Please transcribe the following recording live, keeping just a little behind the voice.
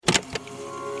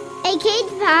A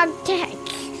kids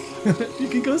podcast. You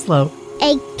can go slow.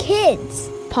 A kids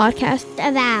podcast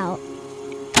about.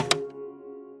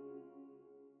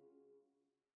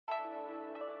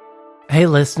 Hey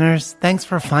listeners, thanks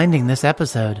for finding this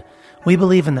episode. We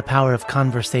believe in the power of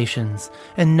conversations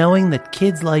and knowing that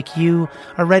kids like you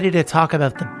are ready to talk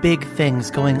about the big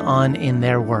things going on in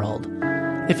their world.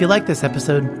 If you like this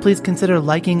episode, please consider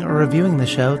liking or reviewing the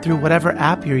show through whatever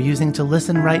app you're using to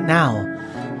listen right now.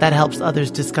 That helps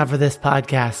others discover this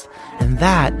podcast, and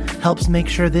that helps make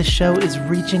sure this show is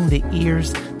reaching the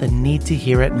ears that need to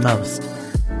hear it most.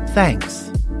 Thanks.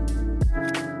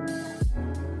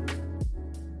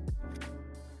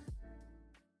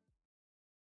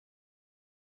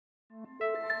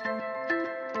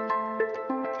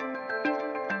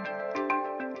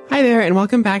 Hi there, and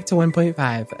welcome back to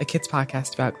 1.5, a kids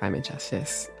podcast about climate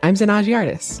justice. I'm Zanaji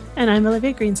Artis. And I'm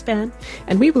Olivia Greenspan.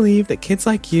 And we believe that kids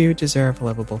like you deserve a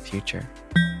livable future.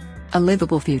 A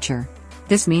livable future.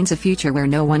 This means a future where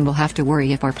no one will have to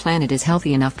worry if our planet is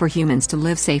healthy enough for humans to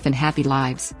live safe and happy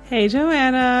lives. Hey,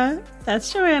 Joanna.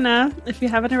 That's Joanna. If you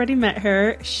haven't already met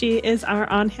her, she is our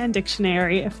on-hand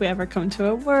dictionary if we ever come to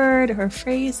a word or a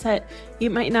phrase that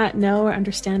you might not know or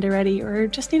understand already or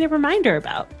just need a reminder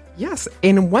about. Yes,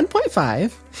 in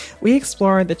 1.5, we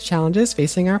explore the challenges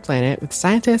facing our planet with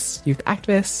scientists, youth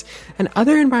activists, and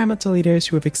other environmental leaders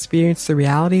who have experienced the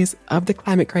realities of the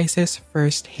climate crisis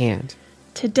firsthand.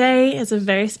 Today is a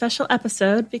very special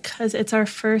episode because it's our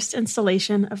first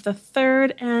installation of the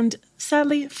third and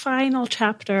sadly final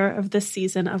chapter of this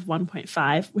season of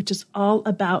 1.5, which is all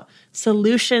about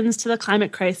solutions to the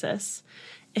climate crisis.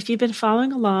 If you've been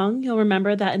following along, you'll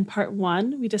remember that in part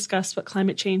 1, we discussed what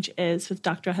climate change is with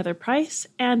Dr. Heather Price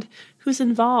and who's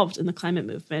involved in the climate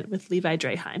movement with Levi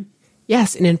Draheim.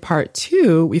 Yes, and in part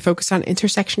 2, we focused on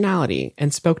intersectionality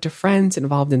and spoke to friends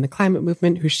involved in the climate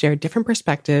movement who shared different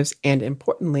perspectives and,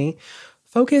 importantly,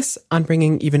 focus on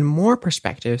bringing even more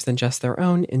perspectives than just their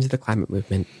own into the climate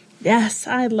movement. Yes,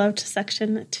 I loved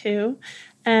section 2.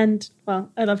 And, well,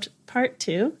 I loved part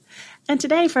 2. And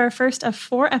today, for our first of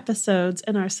 4 episodes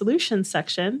in our solutions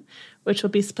section, which will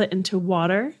be split into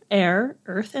water, air,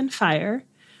 earth, and fire,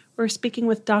 we're speaking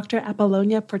with Dr.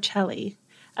 Apollonia Porcelli,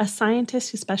 a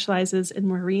scientist who specializes in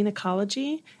marine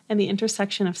ecology and the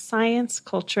intersection of science,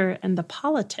 culture, and the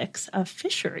politics of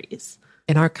fisheries.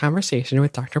 In our conversation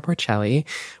with Dr. Porcelli,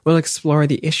 we'll explore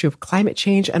the issue of climate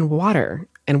change and water,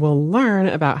 and we'll learn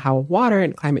about how water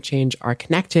and climate change are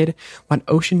connected, what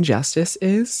ocean justice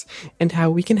is, and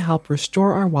how we can help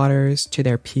restore our waters to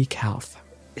their peak health.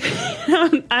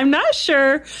 I'm not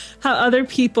sure how other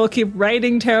people keep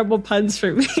writing terrible puns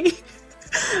for me,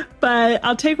 but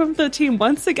I'll take one for the team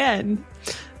once again.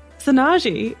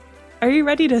 Zanaji, are you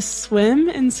ready to swim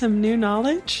in some new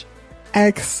knowledge?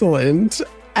 Excellent.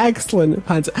 Excellent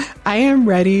puns. I am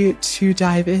ready to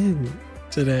dive in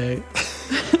today.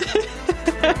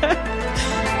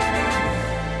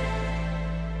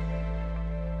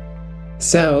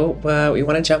 So we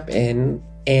want to jump in,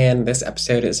 and this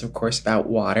episode is, of course, about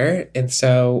water. And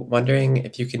so wondering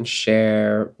if you can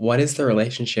share, what is the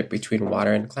relationship between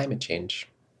water and climate change?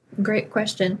 Great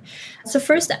question. So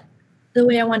first, the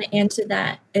way I want to answer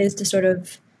that is to sort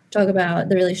of talk about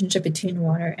the relationship between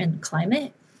water and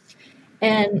climate.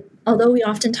 And although we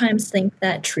oftentimes think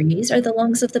that trees are the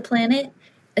lungs of the planet,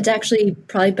 it's actually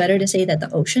probably better to say that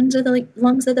the oceans are the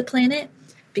lungs of the planet,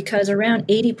 because around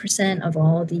 80% of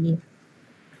all the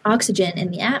oxygen in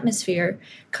the atmosphere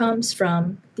comes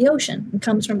from the ocean. It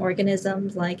comes from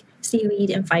organisms like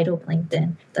seaweed and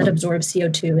phytoplankton that absorb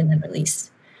CO2 and then release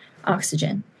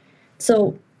oxygen.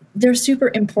 So they're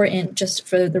super important just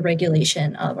for the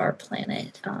regulation of our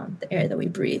planet, the air that we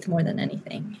breathe more than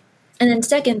anything. And then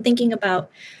second, thinking about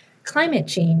climate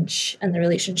change and the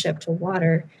relationship to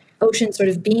water, oceans sort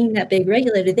of being that big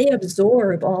regulator, they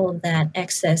absorb all of that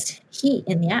excess heat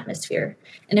in the atmosphere.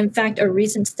 And in fact, a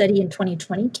recent study in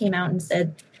 2020 came out and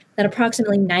said that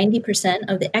approximately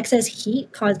 90% of the excess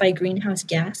heat caused by greenhouse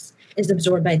gas is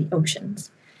absorbed by the oceans.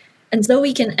 And so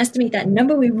we can estimate that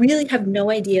number. We really have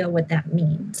no idea what that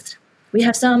means. We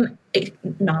have some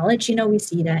knowledge, we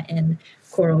see that in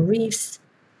coral reefs,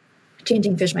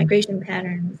 changing fish migration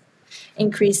patterns,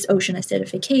 increased ocean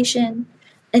acidification.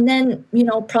 And then,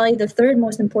 probably the third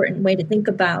most important way to think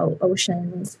about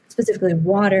oceans, specifically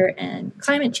water and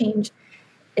climate change,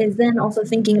 is then also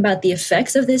thinking about the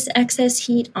effects of this excess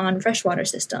heat on freshwater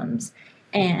systems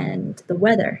and the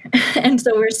weather. And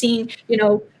so we're seeing,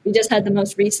 we just had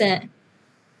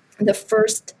the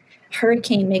first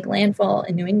hurricane make landfall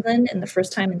in New England, and the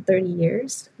first time in 30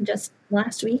 years, just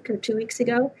last week or 2 weeks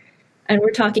ago. And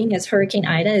we're talking as Hurricane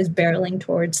Ida is barreling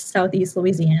towards southeast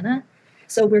Louisiana.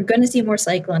 So we're going to see more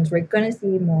cyclones, we're going to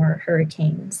see more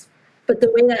hurricanes. But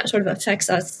the way that sort of affects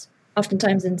us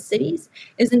oftentimes in cities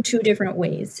is in two different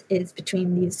ways, is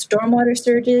between these stormwater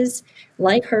surges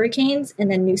like hurricanes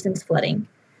and then nuisance flooding.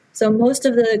 So most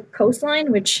of the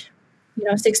coastline, which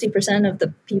 60% of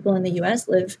the people in the US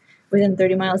live within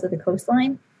 30 miles of the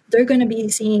coastline, they're going to be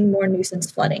seeing more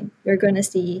nuisance flooding. You're going to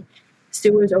see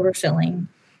sewers overfilling.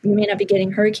 You may not be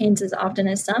getting hurricanes as often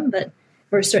as some, but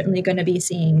we're certainly going to be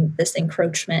seeing this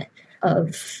encroachment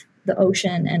of the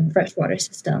ocean and freshwater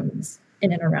systems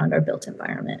in and around our built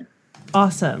environment.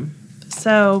 Awesome.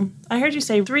 So I heard you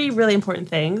say 3 really important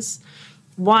things.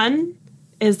 One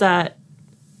is that,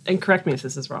 and correct me if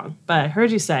this is wrong, but I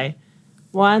heard you say,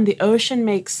 1, the ocean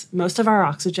makes most of our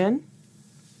oxygen.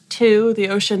 2, the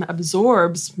ocean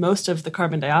absorbs most of the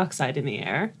carbon dioxide in the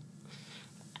air.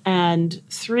 And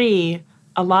 3,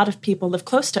 a lot of people live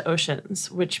close to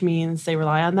oceans, which means they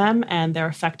rely on them and they're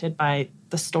affected by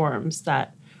the storms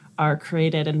that are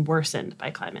created and worsened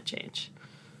by climate change.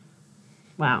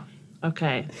 Wow.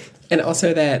 Okay. And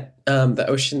also that the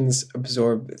oceans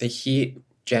absorb the heat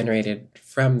generated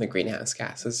from the greenhouse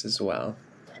gases as well.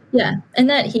 Yeah, and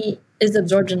that heat is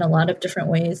absorbed in a lot of different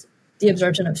ways. The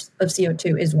absorption of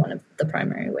CO2 is one of the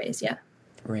primary ways, yeah.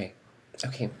 Right.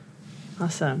 Okay.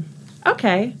 Awesome.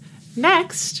 Okay.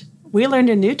 Next, we learned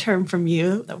a new term from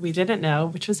you that we didn't know,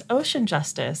 which was ocean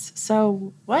justice.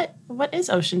 So what is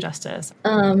ocean justice?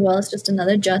 Well, it's just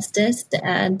another justice to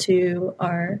add to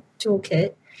our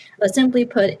toolkit. But simply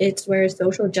put, it's where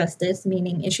social justice,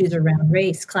 meaning issues around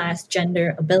race, class,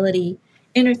 gender, ability,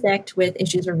 intersect with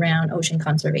issues around ocean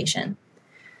conservation.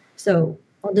 So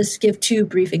I'll just give 2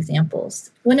 brief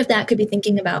examples. One of that could be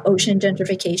thinking about ocean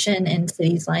gentrification in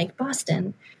cities like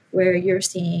Boston, where you're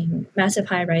seeing massive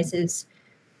high-rises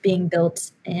being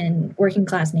built in working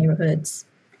class neighborhoods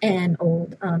and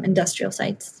old industrial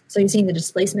sites. So you're seeing the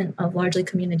displacement of largely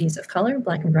communities of color,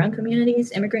 Black and brown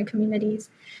communities, immigrant communities.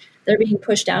 They're being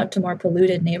pushed out to more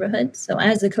polluted neighborhoods. So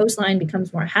as the coastline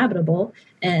becomes more habitable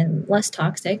and less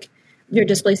toxic, you're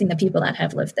displacing the people that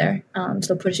have lived there,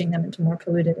 so pushing them into more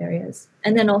polluted areas.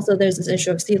 And then also there's this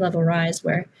issue of sea level rise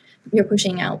where you're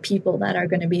pushing out people that are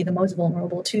going to be the most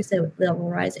vulnerable to sea level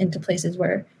rise into places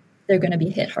where they're going to be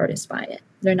hit hardest by it.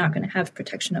 They're not going to have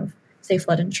protection of, say,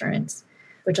 flood insurance,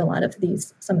 which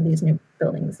some of these new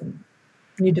buildings and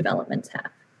new developments have.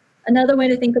 Another way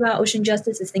to think about ocean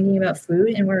justice is thinking about food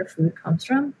and where food comes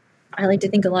from. I like to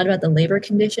think a lot about the labor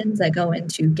conditions that go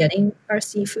into getting our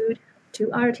seafood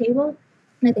to our table.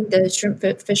 And I think the shrimp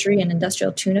fishery and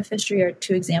industrial tuna fishery are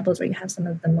 2 examples where you have some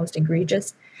of the most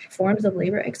egregious forms of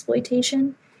labor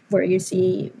exploitation, where you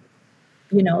see,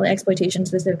 the exploitation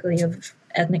specifically of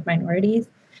ethnic minorities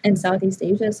in Southeast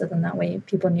Asia. So then that way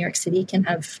people in New York City can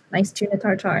have nice tuna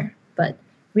tartare. But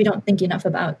we don't think enough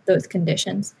about those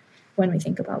conditions when we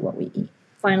think about what we eat.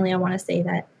 Finally, I want to say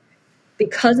that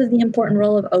because of the important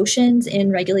role of oceans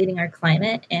in regulating our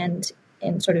climate and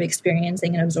in sort of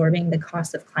experiencing and absorbing the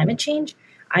cost of climate change,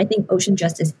 I think ocean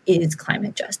justice is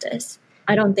climate justice.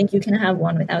 I don't think you can have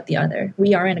one without the other.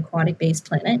 We are an aquatic-based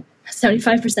planet.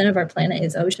 75% of our planet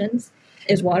is oceans,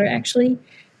 is water actually.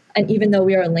 And even though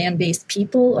we are a land-based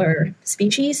people or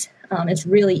species, it's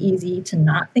really easy to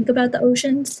not think about the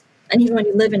oceans. And even when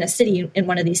you live in a city, in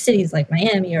one of these cities like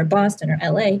Miami or Boston or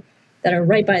LA that are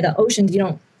right by the oceans, you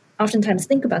don't oftentimes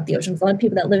think about the oceans. A lot of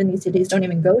people that live in these cities don't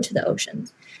even go to the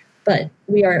oceans. But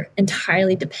we are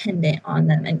entirely dependent on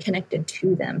them and connected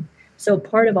to them. So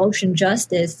part of ocean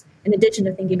justice, in addition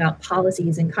to thinking about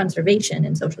policies and conservation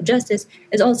and social justice,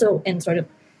 is also in sort of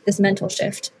this mental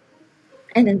shift.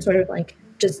 And in sort of like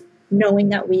just knowing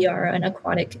that we are an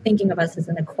aquatic, thinking of us as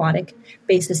an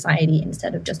aquatic-based society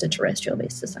instead of just a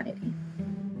terrestrial-based society.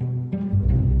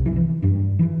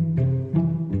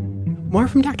 More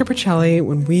from Dr. Porcelli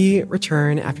when we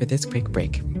return after this quick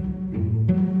break.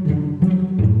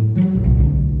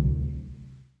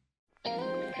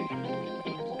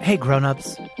 Hey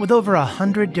grown-ups, with over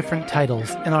 100 different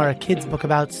titles in our Kids Book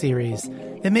About series,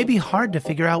 it may be hard to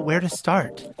figure out where to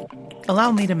start.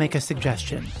 Allow me to make a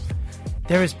suggestion.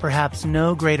 There is perhaps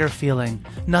no greater feeling,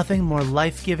 nothing more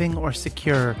life-giving or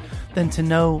secure than to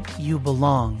know you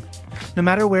belong. No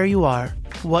matter where you are,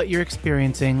 what you're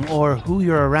experiencing, or who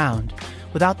you're around,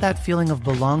 without that feeling of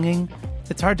belonging,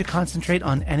 it's hard to concentrate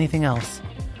on anything else.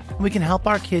 We can help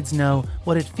our kids know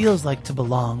what it feels like to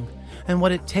belong, and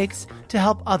what it takes to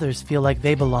help others feel like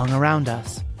they belong around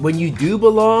us. When you do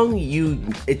belong,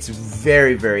 it's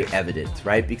very, very evident,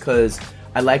 right? Because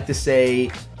I like to say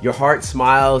your heart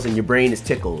smiles and your brain is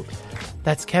tickled.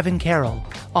 That's Kevin Carroll,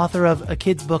 author of A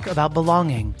Kid's Book About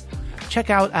Belonging. Check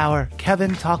out our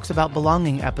Kevin Talks About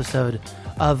Belonging episode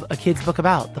of A Kid's Book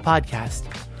About, the podcast.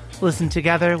 Listen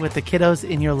together with the kiddos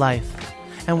in your life.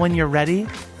 And when you're ready,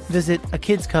 visit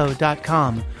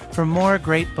akidsco.com for more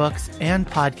great books and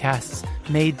podcasts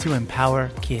made to empower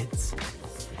kids.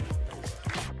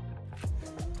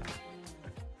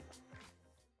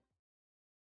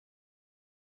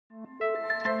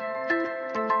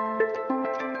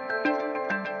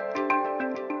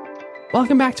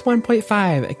 Welcome back to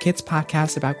 1.5, a kids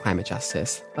podcast about climate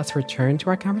justice. Let's return to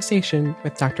our conversation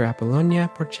with Dr. Apollonia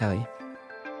Porcelli.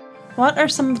 What are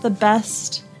some of the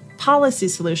best policy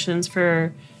solutions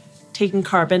for taking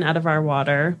carbon out of our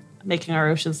water, making our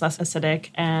oceans less acidic,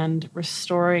 and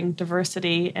restoring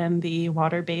diversity in the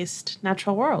water-based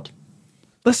natural world?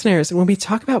 Listeners, when we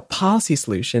talk about policy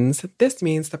solutions, this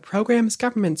means the programs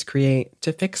governments create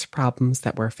to fix problems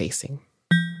that we're facing.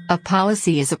 A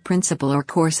policy is a principle or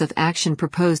course of action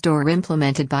proposed or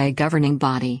implemented by a governing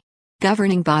body.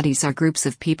 Governing bodies are groups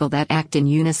of people that act in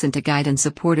unison to guide and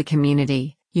support a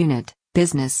community, unit,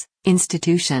 business,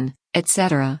 institution,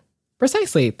 etc.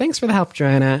 Precisely. Thanks for the help,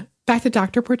 Joanna. Back to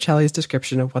Dr. Porcelli's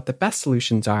description of what the best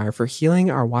solutions are for healing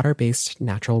our water-based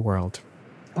natural world.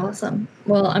 Awesome.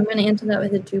 Well, I'm going to answer that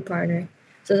with a two-parter.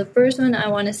 So the first one I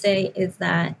want to say is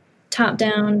that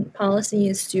top-down policy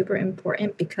is super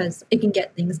important because it can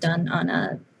get things done on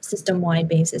a system-wide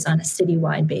basis, on a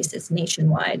city-wide basis,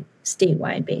 nationwide,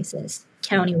 statewide basis,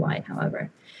 county-wide,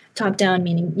 however. Top-down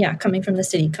meaning, coming from the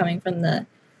city, coming from the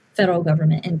federal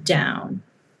government and down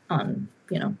on,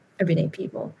 everyday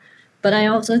people. But I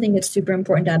also think it's super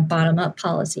important to have bottom-up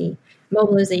policy,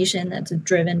 mobilization that's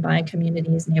driven by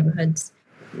communities, neighborhoods,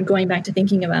 going back to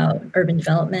thinking about urban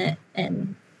development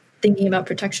and thinking about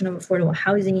protection of affordable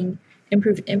housing,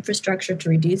 improved infrastructure to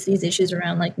reduce these issues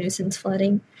around like nuisance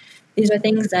flooding. These are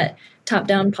things that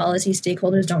top-down policy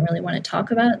stakeholders don't really want to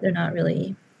talk about. They're not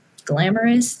really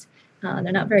glamorous.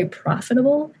 They're not very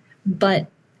profitable, but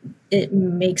it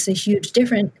makes a huge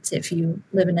difference if you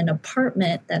live in an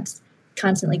apartment that's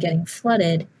constantly getting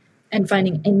flooded and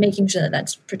making sure that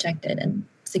that's protected and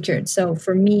secured. So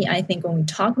for me, I think when we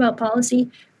talk about policy,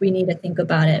 we need to think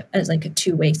about it as like a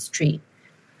two-way street,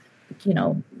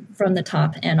 from the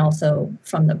top and also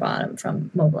from the bottom, from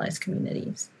mobilized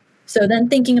communities. So then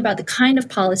thinking about the kind of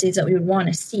policies that we would want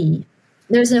to see,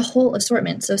 there's a whole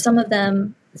assortment. So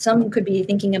some could be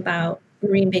thinking about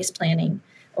marine-based planning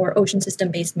or ocean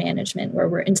system-based management, where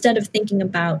we're, instead of thinking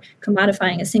about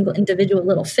commodifying a single individual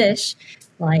little fish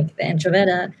like the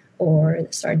anchoveta or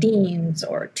the sardines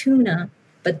or tuna,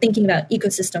 but thinking about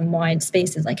ecosystem-wide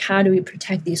spaces, like how do we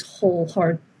protect these whole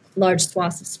large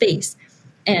swaths of space?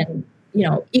 And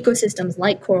ecosystems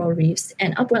like coral reefs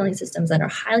and upwelling systems that are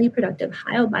highly productive,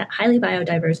 highly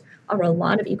biodiverse, offer a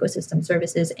lot of ecosystem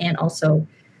services and also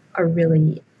are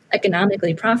really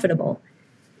economically profitable.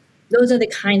 Those are the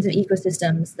kinds of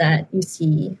ecosystems that you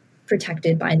see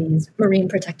protected by these marine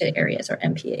protected areas or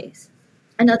MPAs.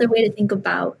 Another way to think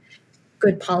about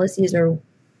good policies or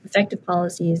effective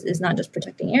policies is not just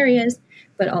protecting areas,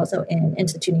 but also in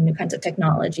instituting new kinds of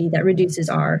technology that reduces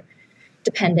our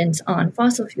dependence on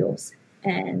fossil fuels.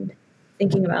 And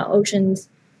thinking about oceans,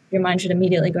 your mind should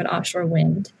immediately go to offshore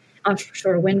wind.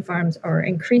 Offshore wind farms are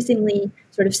increasingly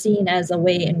sort of seen as a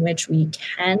way in which we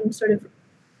can sort of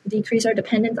decrease our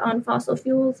dependence on fossil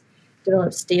fuels,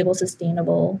 develop stable,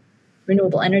 sustainable,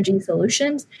 renewable energy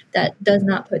solutions that does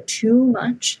not put too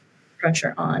much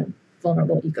pressure on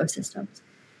vulnerable ecosystems.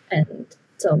 And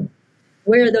so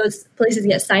where those places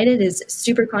get cited is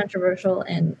super controversial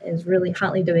and is really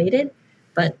hotly debated,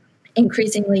 but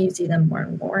increasingly you see them more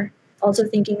and more. Also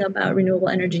thinking about renewable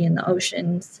energy in the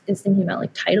oceans is thinking about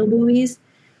like tidal buoys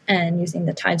and using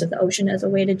the tides of the ocean as a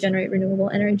way to generate renewable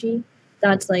energy.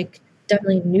 That's like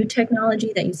definitely new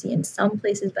technology that you see in some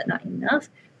places, but not enough.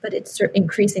 But it's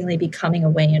increasingly becoming a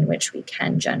way in which we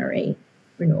can generate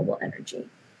renewable energy.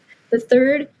 The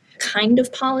third kind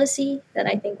of policy that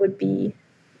I think would be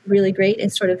really great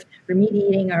is sort of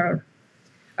remediating our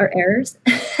errors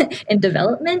in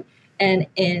development and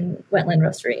in wetland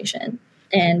restoration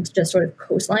and just sort of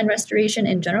coastline restoration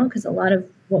in general, because a lot of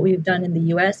what we've done in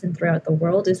the US and throughout the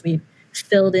world is we've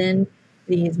filled in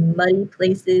these muddy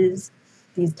places,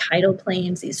 these tidal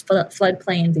plains, these flood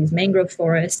plains, these mangrove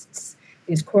forests,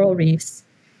 these coral reefs,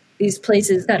 these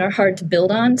places that are hard to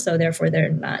build on, so therefore they're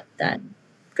not that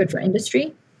good for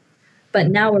industry. But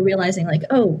now we're realizing like,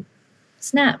 oh,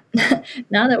 snap,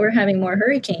 now that we're having more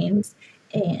hurricanes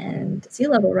and sea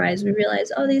level rise, we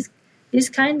realize, oh, these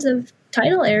kinds of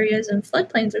tidal areas and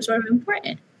floodplains are sort of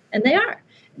important. And they are.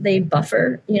 They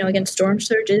buffer, against storm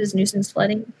surges, nuisance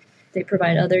flooding. They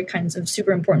provide other kinds of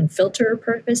super important filter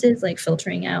purposes, like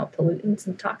filtering out pollutants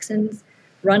and toxins,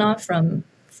 runoff from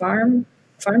farm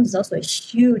farms is also a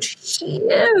huge,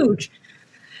 huge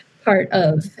part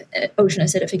of ocean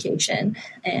acidification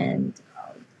and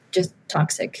just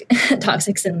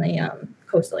toxics in the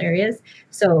coastal areas.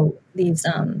 So these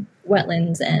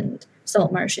wetlands and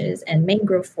salt marshes and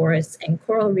mangrove forests and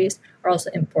coral reefs are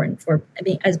also important for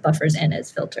being as buffers and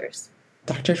as filters.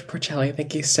 Dr. Porcelli,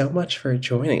 thank you so much for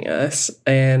joining us.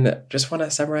 And just want to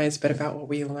summarize a bit about what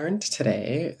we learned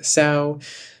today. So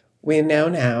we know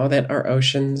now that our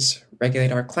oceans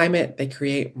regulate our climate. They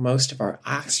create most of our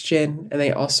oxygen, and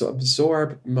they also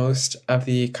absorb most of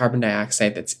the carbon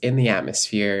dioxide that's in the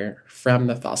atmosphere from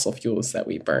the fossil fuels that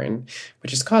we burn,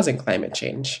 which is causing climate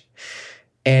change.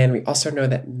 And we also know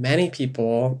that many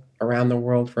people around the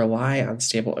world rely on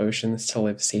stable oceans to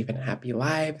live safe and happy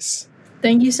lives.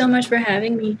 Thank you so much for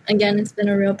having me. Again, it's been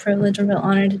a real privilege, a real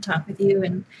honor to talk with you,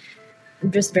 and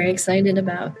I'm just very excited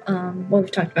about what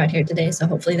we've talked about here today. So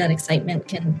hopefully that excitement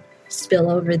can spill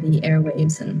over the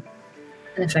airwaves and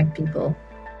affect people.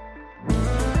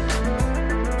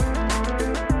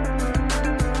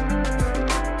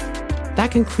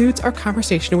 That concludes our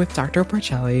conversation with Dr.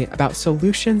 Porcelli about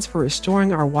solutions for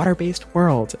restoring our water-based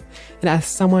world. And as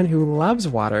someone who loves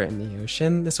water in the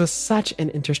ocean, this was such an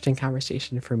interesting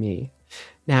conversation for me.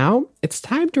 Now, it's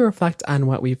time to reflect on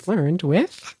what we've learned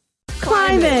with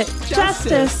Climate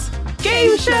Justice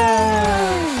Game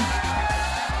Show!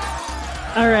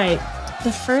 All right,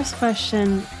 the first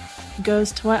question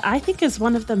goes to what I think is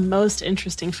one of the most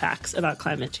interesting facts about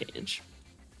climate change.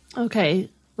 Okay,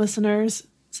 listeners,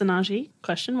 Sanaji,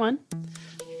 question 1.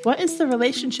 What is the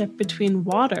relationship between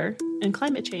water and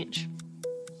climate change?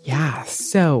 Yeah,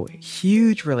 so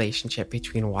huge relationship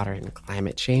between water and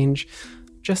climate change.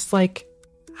 Just like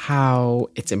how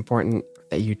it's important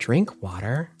that you drink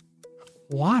water,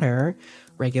 water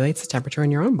regulates the temperature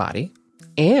in your own body,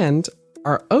 and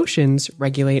our oceans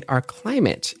regulate our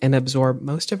climate and absorb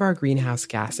most of our greenhouse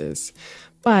gases.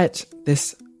 But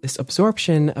this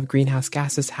absorption of greenhouse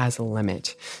gases has a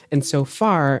limit. And so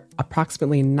far,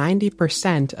 approximately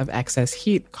 90% of excess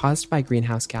heat caused by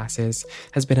greenhouse gases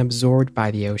has been absorbed by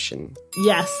the ocean.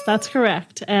 Yes, that's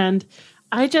correct. And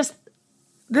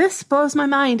this blows my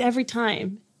mind every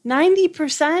time.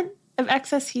 90% of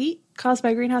excess heat caused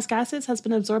by greenhouse gases has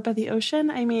been absorbed by the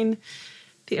ocean. I mean,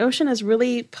 the ocean is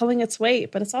really pulling its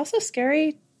weight, but it's also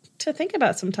scary to think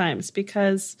about sometimes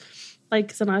because,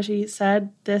 like Sanaji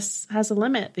said, this has a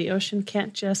limit. The ocean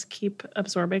can't just keep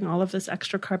absorbing all of this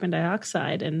extra carbon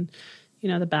dioxide, and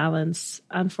the balance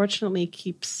unfortunately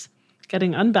keeps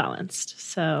getting unbalanced.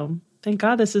 So thank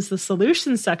God this is the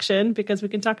solutions section because we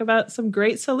can talk about some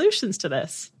great solutions to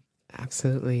this.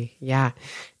 Absolutely. Yeah.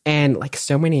 And like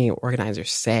so many organizers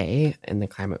say in the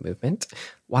climate movement,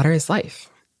 water is life.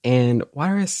 And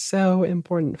water is so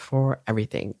important for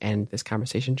everything. And this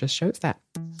conversation just shows that.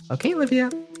 Okay, Olivia,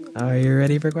 are you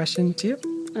ready for question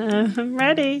 2? I'm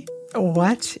ready.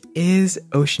 What is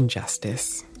ocean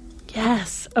justice?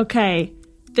 Yes. Okay.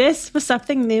 This was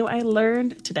something new I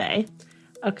learned today.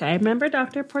 Okay. I remember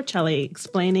Dr. Porcelli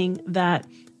explaining that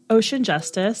ocean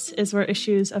justice is where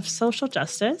issues of social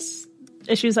justice,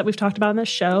 issues that we've talked about on this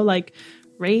show, like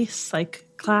race, like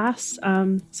class,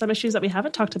 some issues that we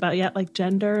haven't talked about yet, like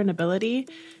gender and ability,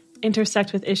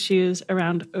 intersect with issues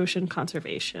around ocean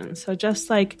conservation. So just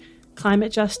like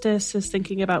climate justice is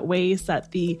thinking about ways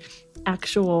that the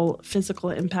actual physical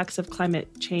impacts of climate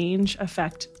change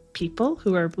affect people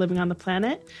who are living on the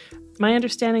planet, my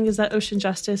understanding is that ocean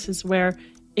justice is where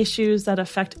issues that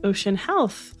affect ocean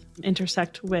health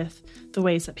intersect with the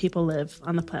ways that people live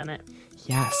on the planet.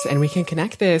 Yes, and we can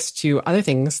connect this to other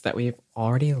things that we've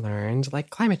already learned, like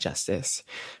climate justice,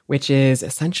 which is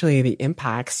essentially the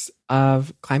impacts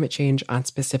of climate change on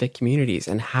specific communities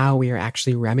and how we are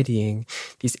actually remedying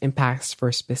these impacts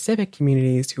for specific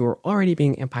communities who are already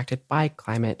being impacted by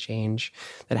climate change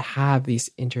that have these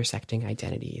intersecting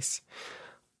identities.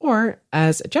 Or,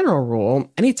 as a general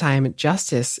rule, anytime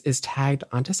justice is tagged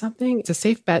onto something, it's a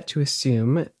safe bet to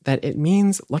assume that it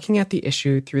means looking at the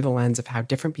issue through the lens of how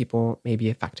different people may be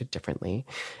affected differently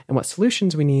and what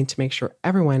solutions we need to make sure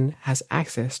everyone has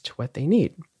access to what they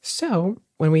need. So,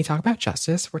 when we talk about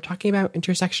justice, we're talking about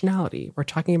intersectionality. We're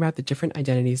talking about the different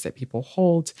identities that people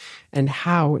hold and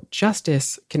how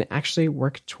justice can actually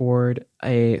work toward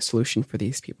a solution for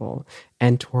these people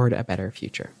and toward a better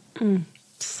future.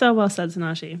 So well said,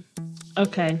 Sanaji.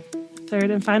 Okay, third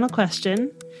and final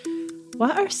question.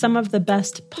 What are some of the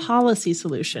best policy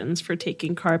solutions for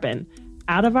taking carbon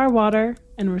out of our water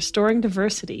and restoring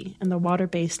diversity in the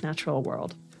water-based natural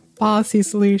world? Policy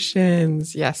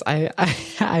solutions. Yes,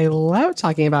 I love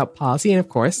talking about policy. And of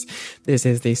course, this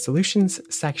is the solutions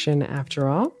section after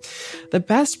all. The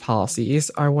best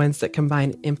policies are ones that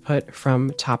combine input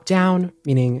from top down,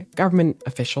 meaning government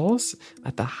officials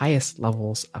at the highest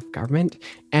levels of government,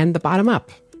 and the bottom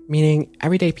up, meaning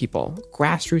everyday people,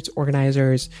 grassroots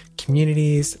organizers,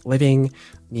 communities living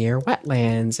near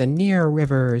wetlands and near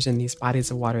rivers and these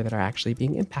bodies of water that are actually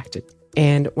being impacted.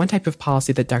 And one type of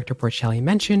policy that Dr. Porcelli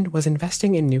mentioned was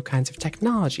investing in new kinds of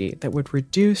technology that would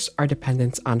reduce our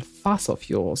dependence on fossil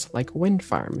fuels like wind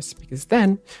farms, because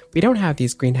then we don't have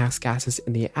these greenhouse gases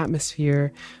in the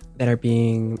atmosphere that are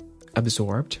being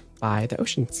absorbed by the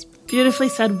oceans. Beautifully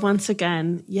said once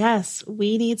again. Yes,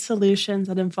 we need solutions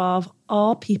that involve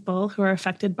all people who are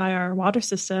affected by our water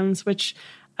systems, which,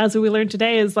 as we learned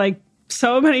today, is like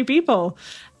so many people.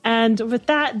 And with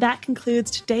that, that concludes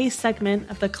today's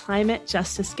segment of the Climate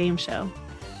Justice Game Show.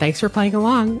 Thanks for playing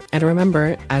along. And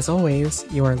remember, as always,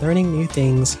 you are learning new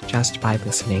things just by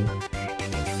listening.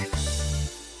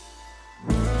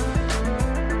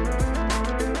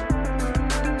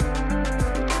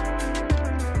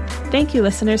 Thank you,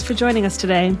 listeners, for joining us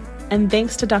today. And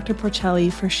thanks to Dr.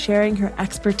 Porcelli for sharing her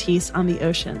expertise on the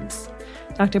oceans.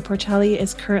 Dr. Porcelli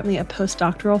is currently a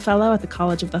postdoctoral fellow at the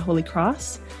College of the Holy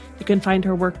Cross. You can find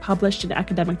her work published in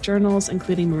academic journals,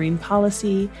 including Marine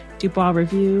Policy, Dubois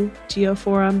Review,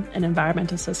 Geoforum, and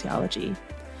Environmental Sociology.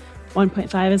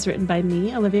 1.5 is written by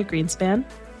me, Olivia Greenspan.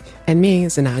 And me,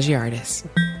 Zanaji Artis.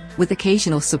 With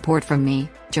occasional support from me,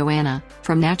 Joanna,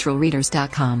 from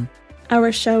naturalreaders.com.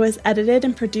 Our show is edited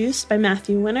and produced by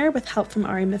Matthew Winner with help from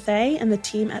Ari Mathey and the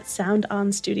team at Sound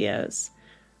On Studios.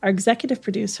 Our executive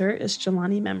producer is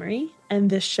Jelani Memory, and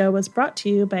this show was brought to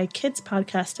you by Kids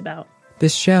Podcast About.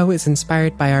 This show is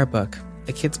inspired by our book,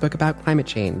 a kid's book about climate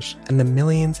change, and the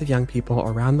millions of young people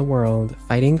around the world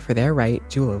fighting for their right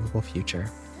to a livable future.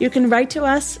 You can write to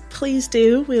us. Please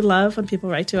do. We love when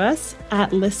people write to us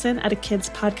at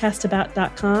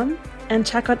listen@akidspodcastabout.com, and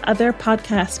check out other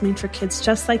podcasts made for kids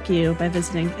just like you by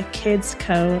visiting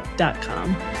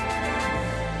akidsco.com.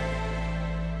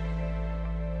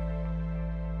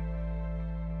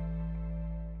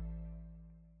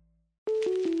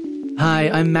 Hi,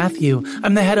 I'm Matthew.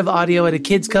 I'm the head of audio at A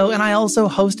Kids Co, and I also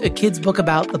host A Kids Book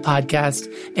About the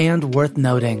podcast, and worth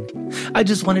noting. I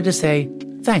just wanted to say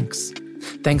thanks.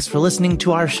 Thanks for listening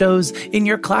to our shows in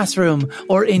your classroom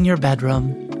or in your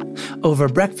bedroom, over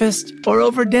breakfast or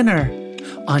over dinner,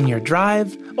 on your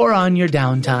drive or on your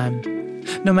downtime.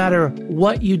 No matter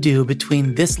what you do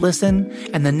between this listen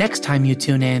and the next time you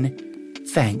tune in,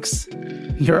 thanks.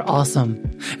 You're awesome.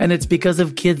 And it's because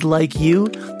of kids like you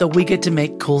that we get to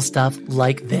make cool stuff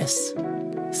like this.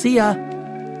 See ya.